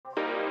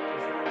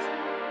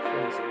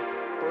crazy.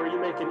 Or are you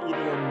making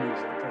EDM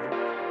music? Right?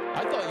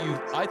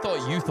 I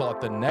thought you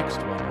thought the next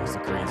one was the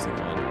crazy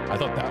one. I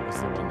thought that was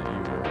the one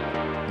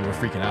that you were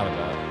freaking out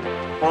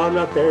about. Oh, I'm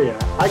not there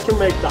yet. I can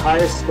make the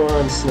highest score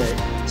on Snake.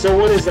 So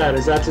what is that?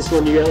 Is that just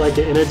when you get like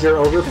an integer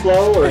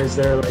overflow, or is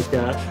there like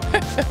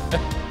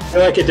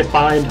a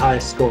defined high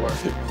score?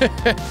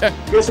 I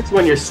guess it's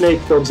when your Snake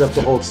fills up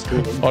the whole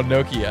screen. On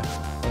Nokia,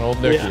 on old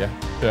Nokia.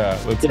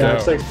 Yeah, let's go. Yeah,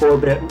 it's like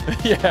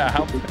 4-bit. Yeah,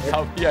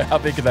 how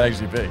big can that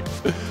actually be?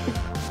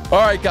 All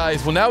right,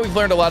 guys. Well, now we've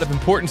learned a lot of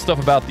important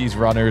stuff about these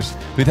runners.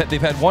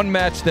 They've had one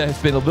match that has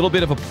been a little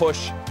bit of a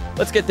push.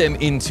 Let's get them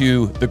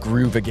into the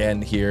groove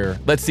again here.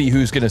 Let's see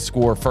who's going to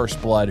score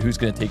first blood, who's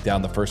going to take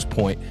down the first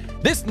point.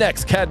 This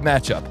next CAD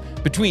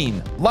matchup between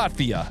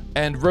Latvia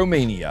and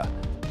Romania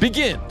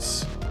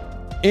begins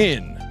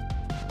in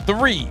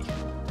 3,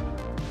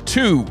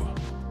 2,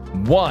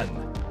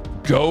 1,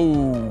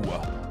 go.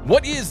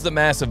 What is the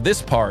mass of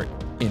this part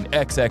in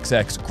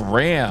XXX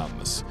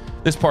grams?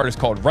 This part is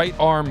called right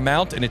arm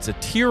mount, and it's a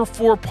tier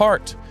 4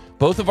 part.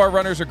 Both of our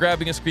runners are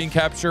grabbing a screen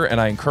capture,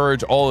 and I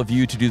encourage all of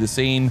you to do the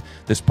same.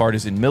 This part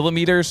is in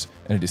millimeters,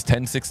 and it is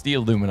 1060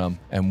 aluminum,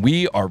 and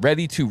we are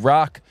ready to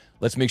rock.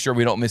 Let's make sure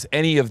we don't miss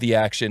any of the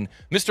action.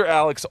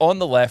 MrAlex on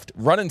the left,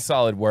 running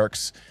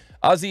SolidWorks.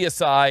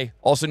 AzzyAsi,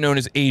 also known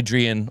as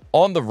Adrian,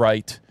 on the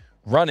right,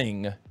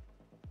 running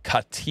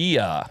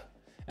CATIA.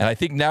 And I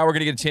think now we're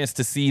going to get a chance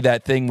to see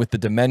that thing with the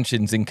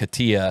dimensions in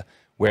CATIA,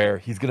 where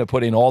he's going to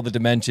put in all the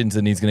dimensions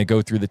and he's going to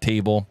go through the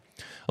table.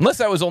 Unless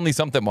that was only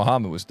something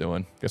Mohammed was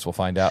doing. Guess we'll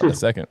find out in a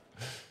second.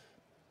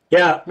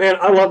 Yeah, man,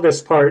 I love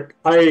this part.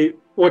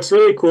 What's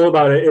really cool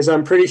about it is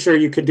I'm pretty sure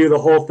you could do the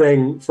whole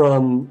thing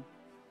from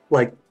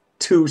like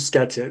 2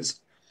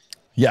 sketches.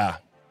 Yeah.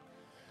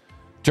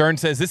 Jern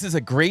says this is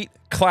a great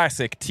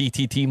classic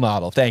TTT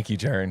model. Thank you,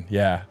 Jern.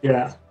 Yeah.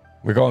 Yeah.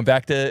 We're going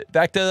back to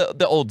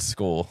the old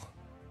school.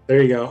 There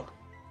you go.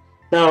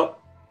 Now,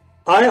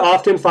 I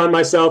often find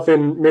myself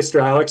in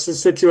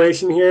MrAlex's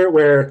situation here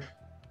where,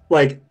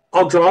 like,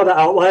 I'll draw the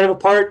outline of a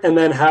part and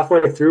then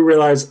halfway through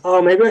realize,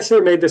 oh, maybe I should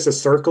have made this a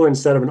circle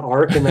instead of an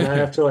arc, and then I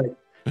have to like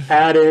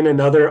add in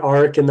another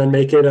arc and then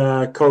make it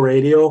a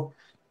co-radial.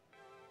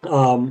 I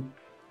don't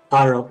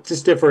know,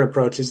 just different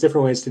approaches,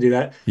 different ways to do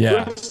that.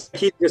 Yeah.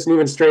 Keep just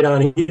moving straight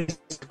on.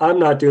 I'm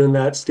not doing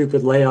that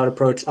stupid layout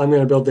approach. I'm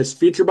going to build this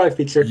feature by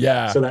feature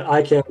so that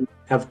I can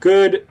have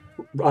good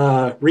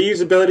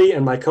reusability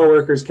and my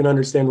coworkers can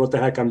understand what the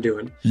heck I'm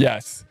doing.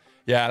 Yes.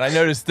 Yeah, and I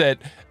noticed that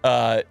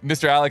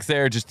MrAlex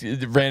there just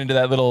ran into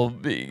that little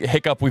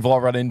hiccup we've all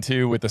run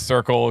into with the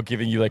circle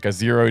giving you like a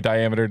 0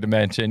 diameter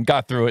dimension.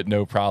 Got through it,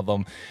 no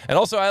problem. And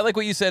also, I like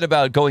what you said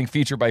about going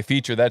feature by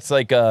feature. That's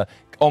like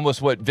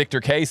almost what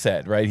Victor K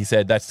said, right? He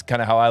said that's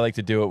kind of how I like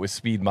to do it with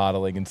speed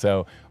modeling. And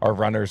so our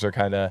runners are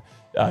kind of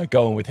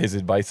going with his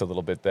advice a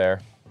little bit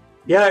there.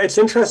 Yeah, it's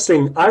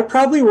interesting. I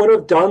probably would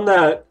have done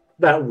that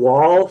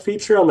wall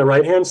feature on the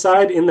right-hand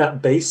side in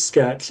that base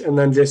sketch and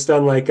then just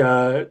done like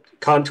a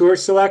contour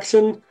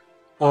selection.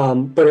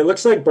 But it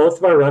looks like both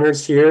of our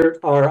runners here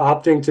are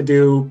opting to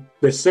do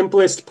the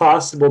simplest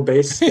possible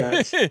base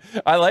sketch.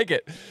 I like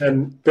it.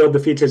 And build the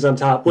features on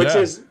top, which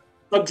is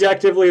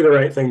objectively the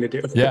right thing to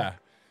do. Yeah.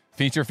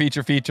 Feature,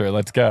 feature, feature.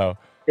 Let's go.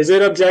 Is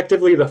it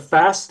objectively the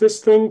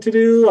fastest thing to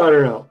do? I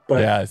don't know.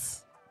 But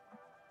yes.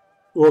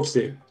 We'll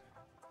see.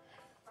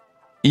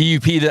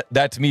 EUP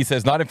that to me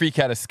says not in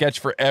FreeCAD, a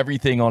sketch for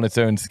everything on its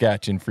own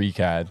sketch in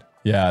FreeCAD.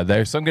 Yeah,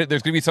 there's going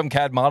to be some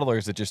CAD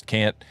modelers that just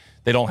can't.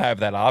 They don't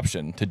have that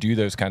option to do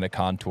those kind of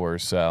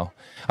contours. So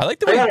I like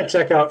the way. I gotta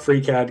check out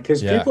FreeCAD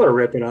because people are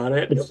ripping on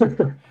it.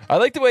 I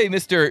like the way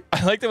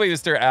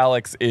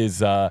MrAlex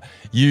is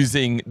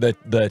using the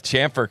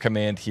chamfer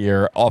command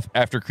here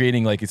after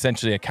creating like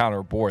essentially a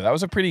counter bore. That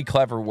was a pretty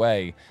clever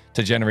way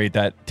to generate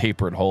that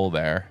tapered hole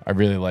there. I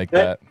really like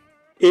that.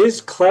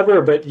 Is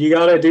clever, but you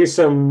got to do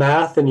some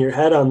math in your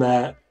head on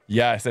that.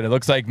 Yes, and it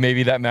looks like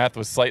maybe that math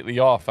was slightly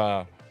off.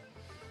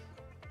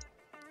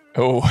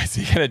 Oh, is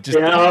he gonna just?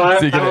 Yeah, I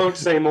won't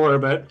say more,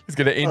 but he's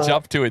gonna inch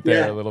up to it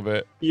there a little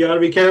bit. You got to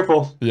be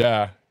careful.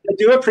 Yeah, I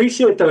do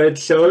appreciate though. It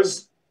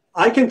shows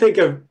I can think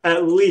of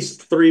at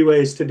least 3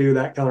 ways to do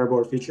that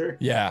counterbore feature.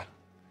 Yeah,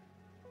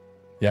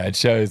 yeah, it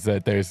shows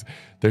that there's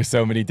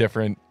so many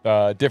different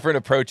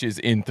approaches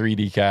in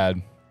 3D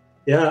CAD.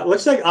 Yeah, it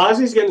looks like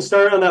Ozzy's getting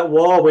started on that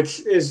wall, which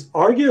is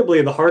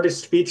arguably the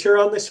hardest feature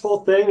on this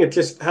whole thing. It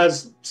just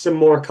has some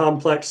more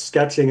complex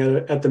sketching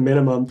at the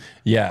minimum.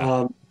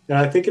 Yeah. And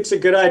I think it's a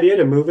good idea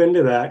to move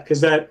into that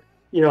because that,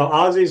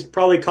 Ozzy's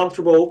probably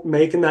comfortable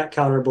making that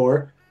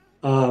counterbore.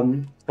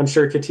 I'm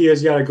sure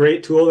CATIA's got a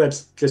great tool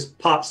that's just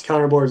pops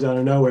counterbores out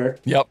of nowhere.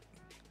 Yep.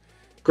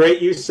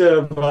 Great use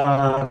of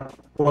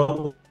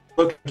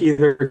look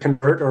either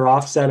convert or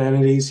offset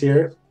entities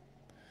here.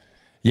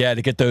 Yeah,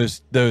 to get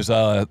those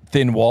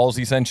thin walls,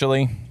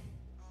 essentially.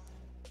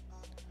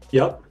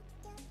 Yep.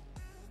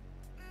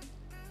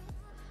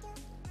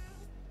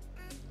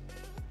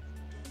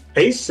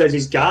 Ace says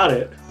he's got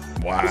it.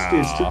 Wow. This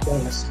dude's too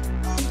fast.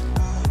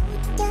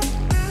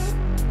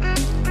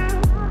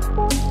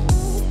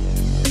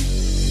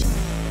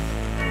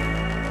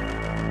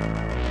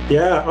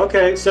 Yeah,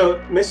 okay. So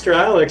Mr.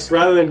 Alex,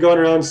 rather than going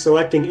around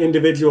selecting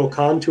individual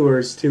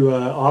contours to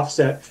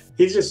offset,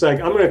 he's just like,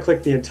 I'm going to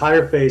click the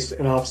entire face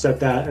and offset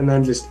that and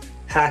then just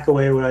hack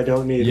away what I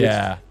don't need.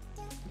 Yeah.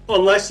 Which,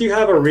 unless you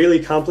have a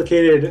really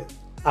complicated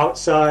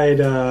outside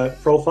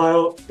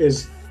profile,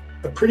 is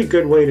a pretty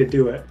good way to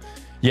do it.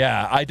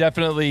 Yeah, I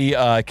definitely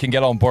can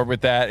get on board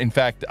with that. In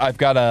fact, I've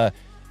got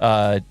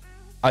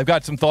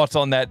some thoughts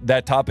on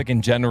that topic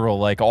in general,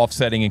 like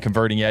offsetting and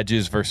converting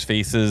edges versus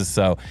faces.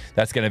 So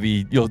that's going to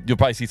be, you'll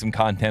probably see some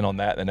content on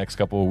that in the next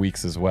couple of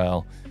weeks as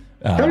well.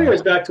 Kind of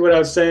goes back to what I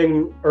was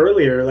saying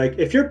earlier. Like,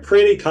 if you're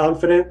pretty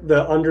confident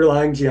the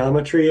underlying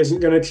geometry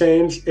isn't going to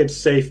change, it's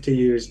safe to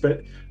use.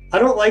 But I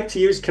don't like to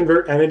use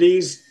convert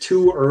entities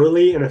too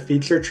early in a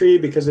feature tree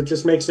because it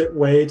just makes it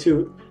way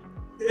too,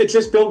 it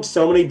just builds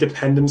so many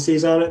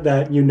dependencies on it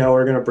that you know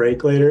are going to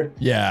break later.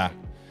 Yeah.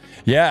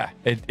 Yeah,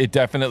 it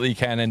definitely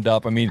can end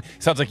up. I mean,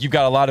 it sounds like you've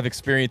got a lot of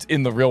experience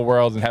in the real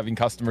world and having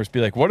customers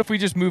be like, what if we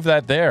just move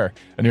that there?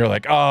 And you're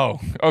like, oh,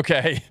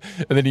 okay.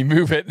 And then you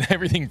move it and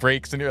everything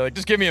breaks and you're like,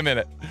 just give me a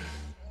minute.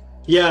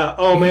 Yeah.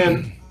 Oh,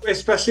 man.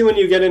 Especially when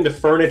you get into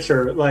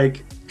furniture,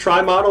 like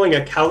try modeling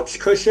a couch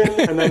cushion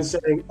and then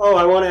saying, oh,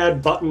 I want to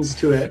add buttons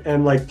to it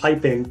and like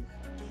piping.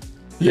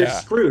 You're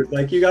screwed.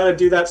 Like, you got to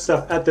do that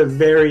stuff at the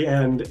very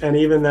end. And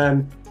even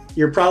then,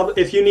 you're probably,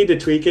 if you need to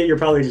tweak it, you're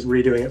probably just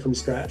redoing it from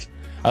scratch.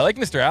 I like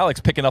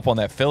MrAlex picking up on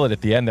that fillet at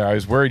the end there. I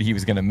was worried he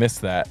was going to miss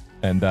that.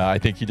 And I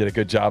think he did a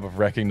good job of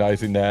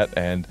recognizing that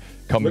and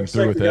coming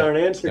through with it. Got an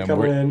answer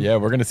coming in. Yeah,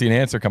 we're going to see an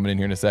answer coming in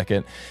here in a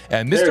second.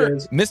 And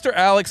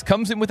MrAlex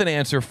comes in with an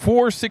answer,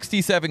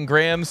 467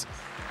 grams.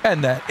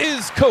 And that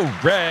is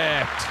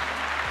correct.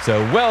 So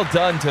well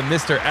done to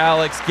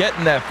MrAlex,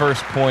 getting that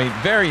first point.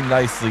 Very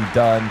nicely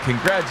done.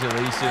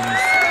 Congratulations.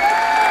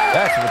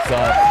 That's what's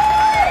up.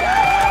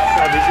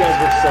 God, these guys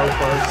were so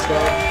close,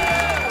 though.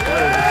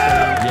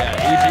 Yeah,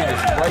 Adrian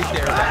is right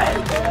there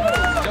behind him.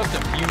 Just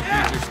a few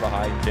features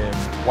behind him.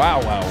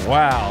 Wow, wow,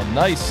 wow.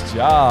 Nice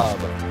job.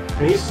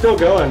 And he's still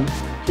going.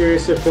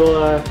 Curious if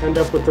he'll end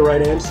up with the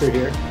right answer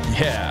here.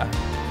 Yeah.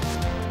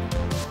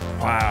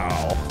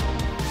 Wow.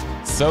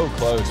 So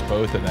close,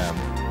 both of them.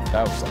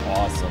 That was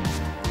awesome.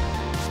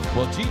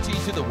 Well,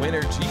 GG to the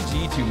winner.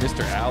 GG to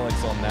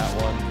MrAlex on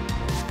that one.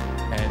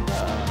 And,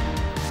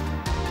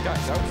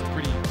 guys, that was a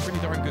pretty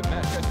darn good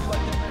match. Guys, you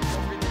liked that match?